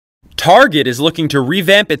Target is looking to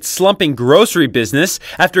revamp its slumping grocery business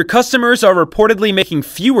after customers are reportedly making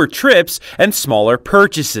fewer trips and smaller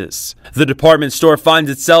purchases. The department store finds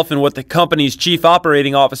itself in what the company's chief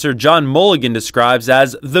operating officer John Mulligan describes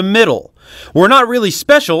as the middle. We're not really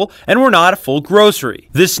special, and we're not a full grocery.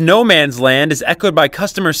 This no man's land is echoed by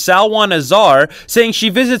customer Salwan Azar, saying she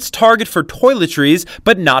visits Target for toiletries,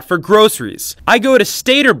 but not for groceries. I go to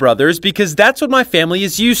Stater Brothers because that's what my family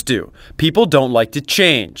is used to. People don't like to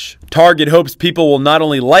change. Target hopes people will not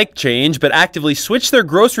only like change, but actively switch their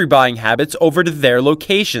grocery buying habits over to their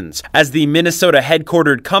locations, as the Minnesota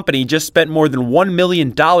headquartered company just spent more than $1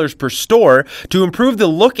 million per store to improve the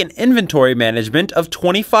look and inventory management of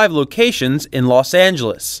 25 locations in Los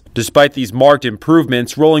Angeles. Despite these marked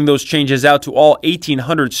improvements, rolling those changes out to all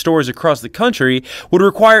 1,800 stores across the country would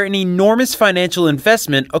require an enormous financial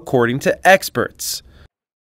investment, according to experts.